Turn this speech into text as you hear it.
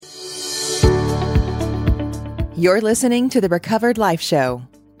You're listening to the Recovered Life Show,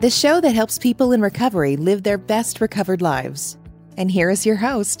 the show that helps people in recovery live their best recovered lives. And here is your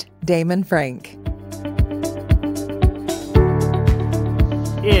host, Damon Frank.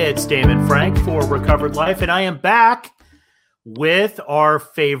 It's Damon Frank for Recovered Life, and I am back with our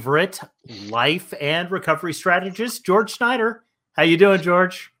favorite life and recovery strategist, George Schneider. How you doing,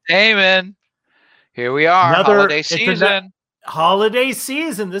 George? Damon, here we are, holiday season. Holiday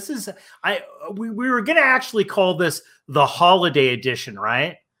season. This is we were going to actually call this the holiday edition,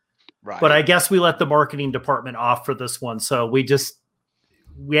 right? Right. But I guess we let the marketing department off for this one, so we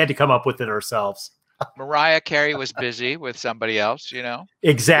had to come up with it ourselves. Mariah Carey was busy with somebody else, you know?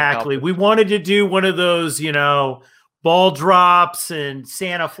 Exactly. We wanted to do one of those, ball drops and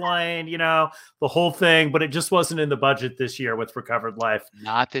Santa flying, the whole thing, but it just wasn't in the budget this year with Recovered Life.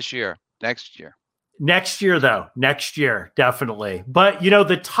 Not this year. Next year. Next year, though. Next year, definitely. But,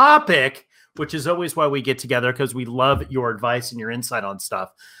 the topic, which is always why we get together, because we love your advice and your insight on stuff.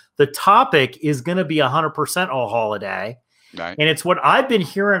 The topic is going to be 100% all holiday. Right. And it's what I've been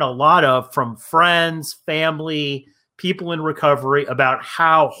hearing a lot of from friends, family, people in recovery about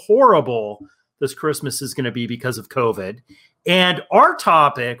how horrible this Christmas is going to be because of COVID. And our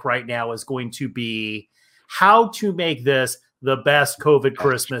topic right now is going to be how to make this the best COVID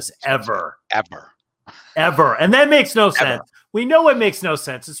Christmas ever. Ever. And that makes no sense. We know it makes no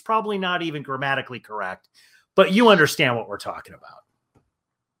sense. It's probably not even grammatically correct, but you understand what we're talking about.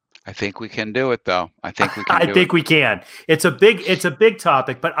 I think we can do it, though. I think we can. It's a big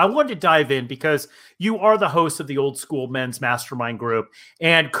topic, but I wanted to dive in because you are the host of the Old School Men's Mastermind group,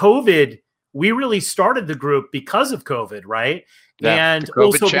 and COVID, we really started the group because of COVID, right? Yeah, and the COVID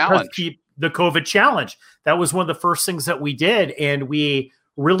also challenge. because the COVID challenge. That was one of the first things that we did, and we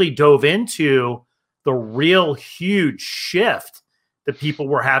really dove into the real huge shift that people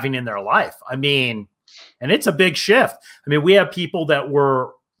were having in their life. I mean, and it's a big shift. I mean, we have people that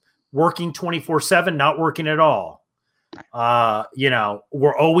were working 24/7, not working at all.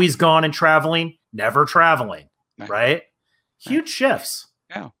 We're always gone and traveling, never traveling, right? Huge shifts.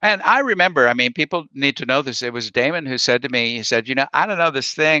 Yeah. And I remember, people need to know this. It was Damon who said to me, he said, I don't know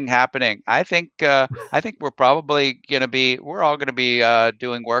this thing happening. I think we're probably we're all going to be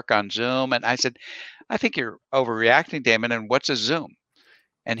doing work on Zoom. And I said, I think you're overreacting, Damon. And what's a Zoom?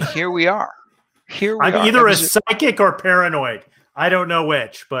 And here we are. I'm either a psychic or paranoid. I don't know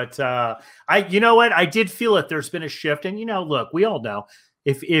which, but I did feel it. There's been a shift, and look, we all know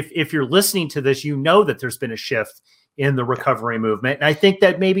if you're listening to this, that there's been a shift in the recovery movement, and I think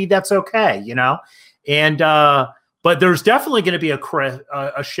that maybe that's okay, and but there's definitely going to be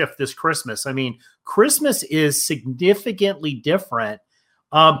a shift this Christmas. I mean, Christmas is significantly different.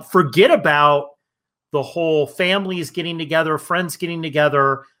 Forget about the whole families getting together, friends getting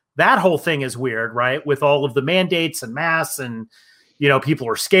together. That whole thing is weird, right? With all of the mandates and masks and, people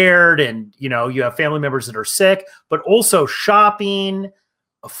are scared and, you have family members that are sick, but also shopping,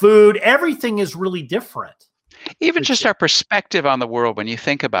 food, everything is really different. Even just our perspective on the world, when you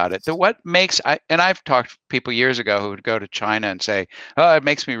think about it, and I've talked to people years ago who would go to China and say, oh, it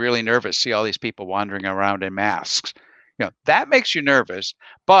makes me really nervous, see all these people wandering around in masks. That makes you nervous,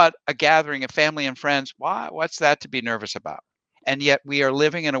 but a gathering of family and friends, what's that to be nervous about? And yet we are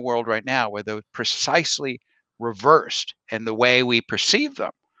living in a world right now where they're precisely reversed in the way we perceive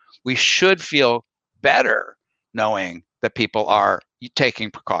them. We should feel better knowing that people are taking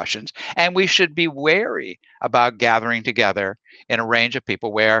precautions, and we should be wary about gathering together in a range of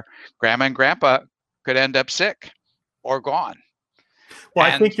people where grandma and grandpa could end up sick or gone. Well,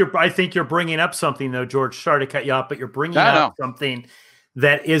 I think you're bringing up something, though, George. Sorry to cut you off, but you're bringing up something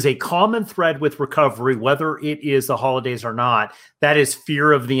that is a common thread with recovery, whether it is the holidays or not. That is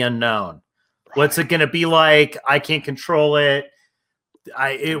fear of the unknown. Right. What's it going to be like? I can't control it.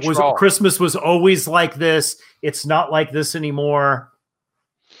 Christmas was always like this. It's not like this anymore.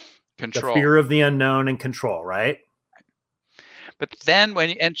 Control. The fear of the unknown and control, right? But then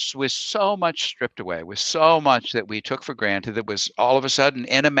with so much stripped away, with so much that we took for granted, that was all of a sudden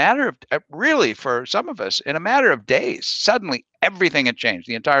in a matter of, really for some of us, in a matter of days, suddenly everything had changed,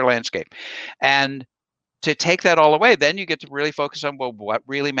 the entire landscape. And to take that all away, then you get to really focus on, well, what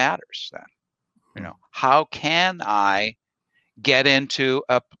really matters then? How can I get into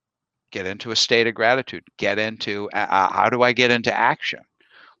a state of gratitude? How do I get into action?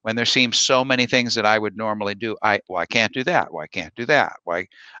 When there seems so many things that I would normally do, I can't do that. Why can't do that? Why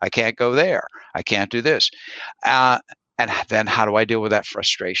I can't go there? I can't do this. And then how do I deal with that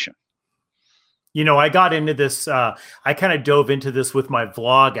frustration? I got into this. I kind of dove into this with my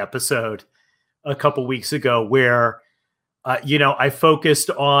vlog episode a couple weeks ago, where I focused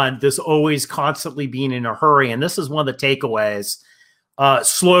on this always constantly being in a hurry. And this is one of the takeaways.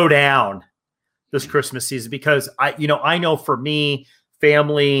 Slow down this Christmas season, because I know for me,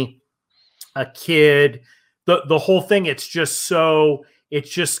 family, a kid, the whole thing, it's just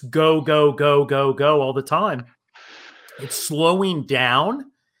go, go, go, go, go all the time. It's slowing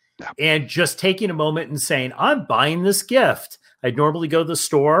down and just taking a moment and saying, I'm buying this gift. I'd normally go to the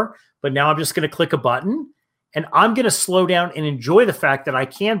store, but now I'm just going to click a button and I'm going to slow down and enjoy the fact that I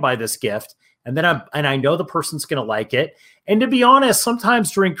can buy this gift. And then I know the person's going to like it. And to be honest,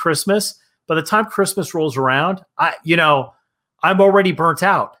 sometimes during Christmas, by the time Christmas rolls around, I'm already burnt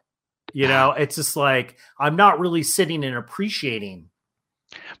out. It's just like, I'm not really sitting and appreciating.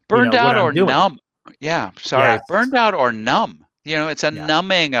 Burned out or numb. Yeah. Sorry. Yes. Burned out or numb. It's a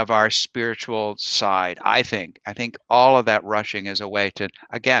numbing of our spiritual side. I think all of that rushing is a way to,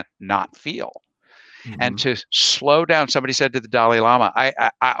 again, not feel. And to slow down. Somebody said to the Dalai Lama,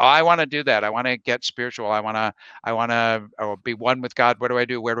 I want to do that. I want to get spiritual. I want to be one with God. What do I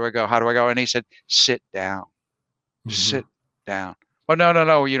do? Where do I go? How do I go? And he said, sit down. Sit down. Oh,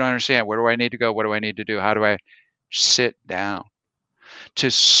 no. You don't understand. Where do I need to go? What do I need to do? How do I sit down? To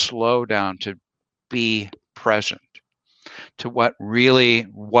slow down, to be present to what really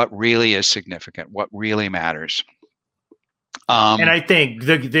is significant, what really matters. And I think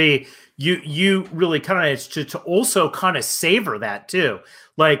you really kind of to also kind of savor that too.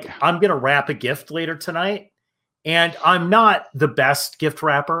 Like, I'm going to wrap a gift later tonight, and I'm not the best gift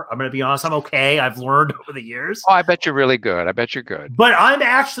wrapper. I'm going to be honest. I'm okay. I've learned over the years. Oh, I bet you're really good. I bet you're good. But I'm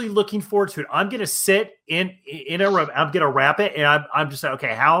actually looking forward to it. I'm going to sit in a room. I'm going to wrap it, and I'm just like,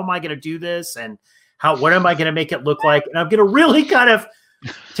 okay, how am I going to do this? And what am I going to make it look like? And I'm going to really kind of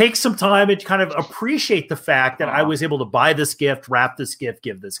take some time and kind of appreciate the fact that I was able to buy this gift, wrap this gift,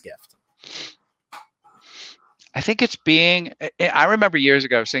 give this gift. I think I remember years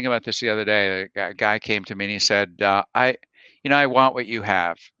ago, I was thinking about this the other day. A guy came to me and he said, I want what you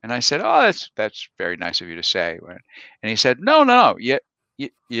have. And I said, oh, that's very nice of you to say. And he said, no, you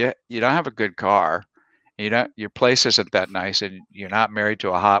don't have a good car. Your place isn't that nice, and you're not married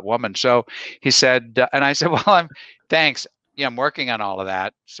to a hot woman. So he said, and I said, well, thanks. I'm working on all of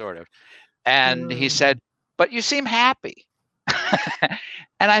that, sort of. And he said, but you seem happy.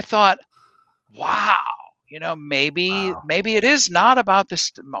 And I thought, wow, maybe it is not about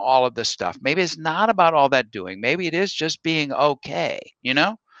all of this stuff. Maybe it's not about all that doing. Maybe it is just being okay,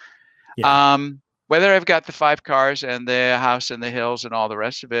 Yeah. Whether I've got the 5 cars and the house in the hills and all the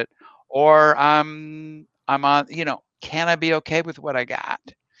rest of it, or I'm on, can I be okay with what I got?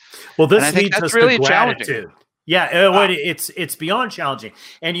 Well, this leads us really to gratitude. Challenging. Yeah, it's beyond challenging.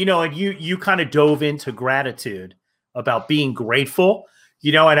 And and you kind of dove into gratitude, about being grateful,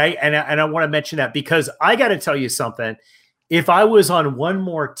 and I want to mention that, because I got to tell you something. If I was on one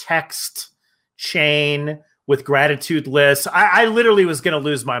more text chain with gratitude lists, I literally was going to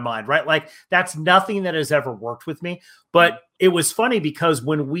lose my mind, right? Like, that's nothing that has ever worked with me. But it was funny, because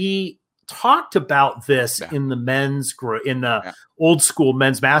when we talked about this in the men's group, in the old school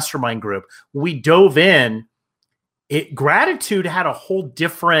men's mastermind group, we dove in. Gratitude had a whole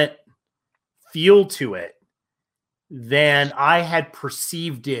different feel to it than I had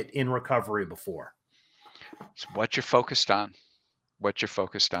perceived it in recovery before. It's what you're focused on.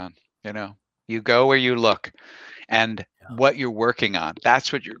 You go where you look, and what you're working on.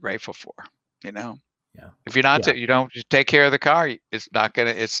 That's what you're grateful for. Yeah. If you're not, you don't take care of the car. You're not going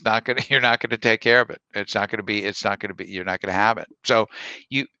to take care of it. You're not going to have it. So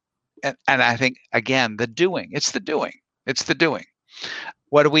and I think, again, it's the doing.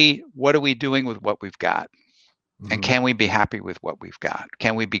 What are we doing with what we've got? And can we be happy with what we've got?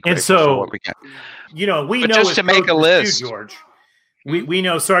 Can we be grateful for what we got? We know, just to make a list, too, George, we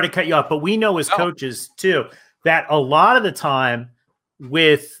know, sorry to cut you off, but we know as coaches too, that a lot of the time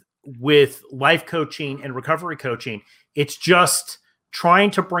with life coaching and recovery coaching, it's just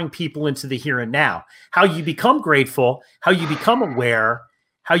trying to bring people into the here and now. How you become grateful, how you become aware,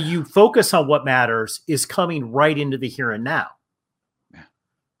 how you focus on what matters is coming right into the here and now.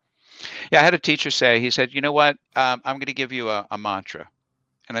 Yeah, I had a teacher say, he said, you know what, I'm going to give you a mantra.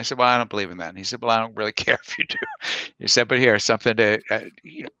 And I said, well, I don't believe in that. And he said, well, I don't really care if you do. He said, but here's something to,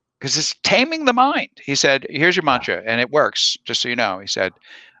 because it's taming the mind. He said, here's your mantra, and it works, just so you know. He said,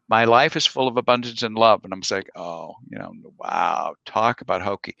 my life is full of abundance and love. And I'm just like, oh, wow, talk about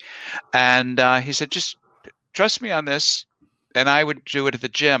hokey. And he said, just trust me on this. And I would do it at the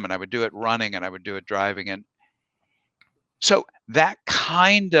gym, and I would do it running, and I would do it driving. And so that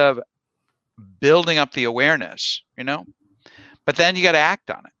kind of building up the awareness, but then you got to act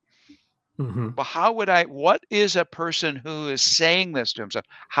on it. Mhm. Well, what is a person who is saying this to himself?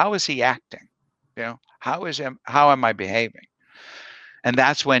 How is he acting? How am I behaving? And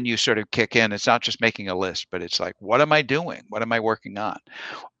that's when you sort of kick in. It's not just making a list, but it's like, what am I doing? What am I working on?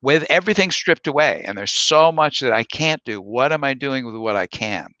 With everything stripped away, and there's so much that I can't do. What am I doing with what I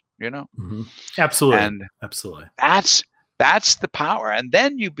can? Mhm. Absolutely. And absolutely. That's the power. And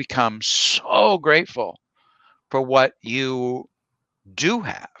then you become so grateful for what you do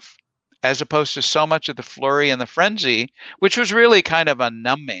have, as opposed to so much of the flurry and the frenzy, which was really kind of a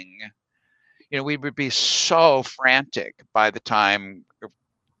numbing. We would be so frantic by the time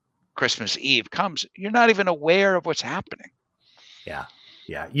Christmas Eve comes. You're not even aware of what's happening. Yeah.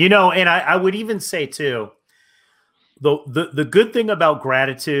 Yeah. And I would even say too, the good thing about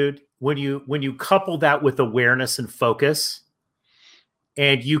gratitude, when you couple that with awareness and focus,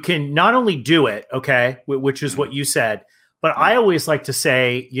 and you can not only do it, okay, which is what you said, but I always like to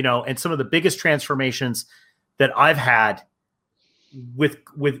say, and some of the biggest transformations that I've had with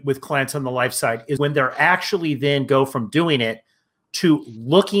clients on the life side is when they're actually then go from doing it to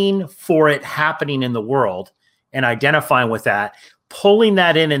looking for it happening in the world and identifying with that, pulling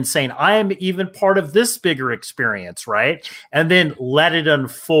that in and saying, I am even part of this bigger experience, right? And then let it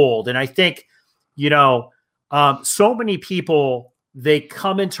unfold. And I think, so many people, they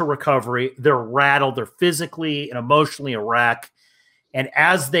come into recovery, they're rattled, they're physically and emotionally a wreck. And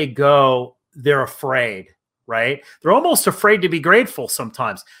as they go, they're afraid, right? They're almost afraid to be grateful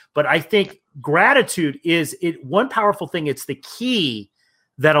sometimes. But I think gratitude is one powerful thing. It's the key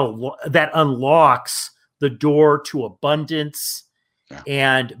that unlocks the door to abundance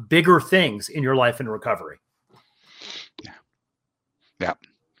and bigger things in your life in recovery. Yeah.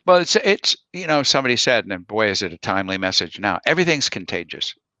 Well, it's somebody said, and boy, is it a timely message now. Everything's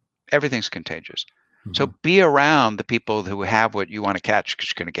contagious. Everything's contagious. Mm-hmm. So be around the people who have what you want to catch, because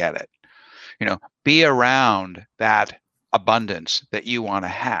you're going to get it. Be around that abundance that you want to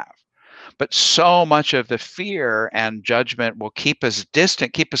have. But so much of the fear and judgment will keep us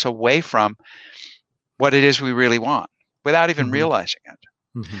distant, keep us away from what it is we really want without even realizing it.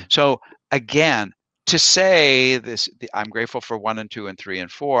 Mm-hmm. So again, to say this, I'm grateful for 1 and 2 and 3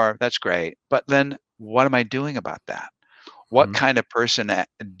 and 4, that's great. But then what am I doing about that? What kind of person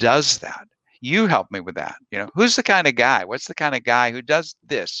does that? You help me with that. Who's the kind of guy? What's the kind of guy who does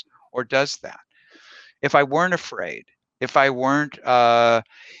this or does that? If I weren't afraid, if I weren't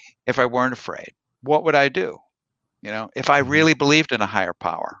afraid, what would I do? If I really believed in a higher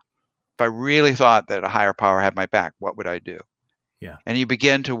power, if I really thought that a higher power had my back, what would I do? Yeah. And you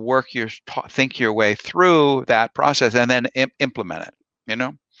begin to think your way through that process and then implement it,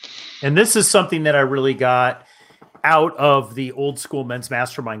 And this is something that I really got out of the old school men's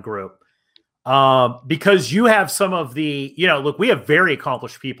mastermind group. Because you have some of the, look, we have very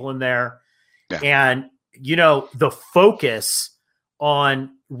accomplished people in there. Yeah. And, the focus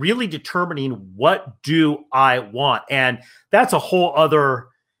on really determining what do I want. And that's a whole other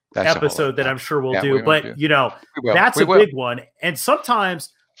episode that I'm sure we'll do. But, that's a big one. And sometimes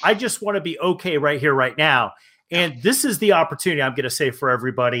I just want to be okay right here, right now. And this is the opportunity I'm going to say for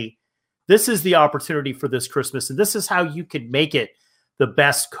everybody. This is the opportunity for this Christmas. And this is how you can make it the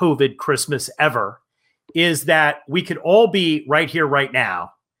best COVID Christmas ever, is that we could all be right here, right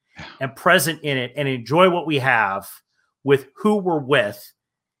now, and present in it and enjoy what we have with who we're with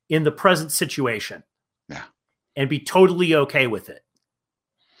in the present situation. Yeah. And be totally okay with it.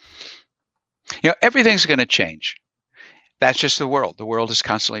 Everything's going to change. That's just the world. The world is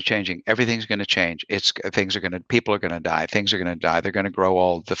constantly changing. Everything's going to change. People are going to die. Things are going to die. They're going to grow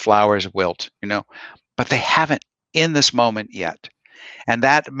old. The flowers wilt, but they haven't in this moment yet. And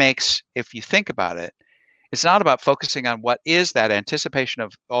that makes, if you think about it, it's not about focusing on what is that anticipation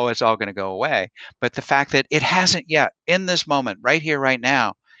of, oh, it's all going to go away, but the fact that it hasn't yet in this moment, right here, right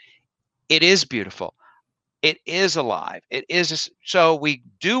now. It is beautiful. It is alive. It is. So we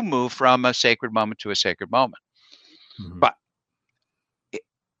do move from a sacred moment to a sacred moment. Mm-hmm. But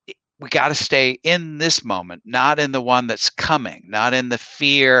we got to stay in this moment, not in the one that's coming, not in the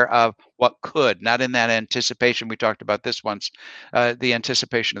fear of what could, not in that anticipation. We talked about this once, the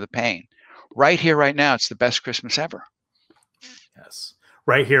anticipation of the pain. Right here, right now, it's the best Christmas ever. Yes,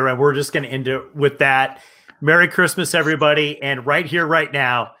 right here. And we're just going to end it with that. Merry Christmas, everybody. And right here, right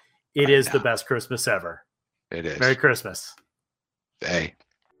now, it is the best Christmas ever. It is. Merry Christmas. Hey.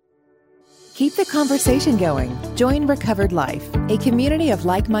 Keep the conversation going. Join Recovered Life, a community of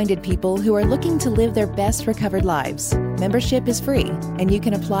like-minded people who are looking to live their best recovered lives. Membership is free, and you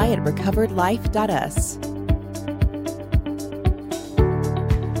can apply at recoveredlife.us.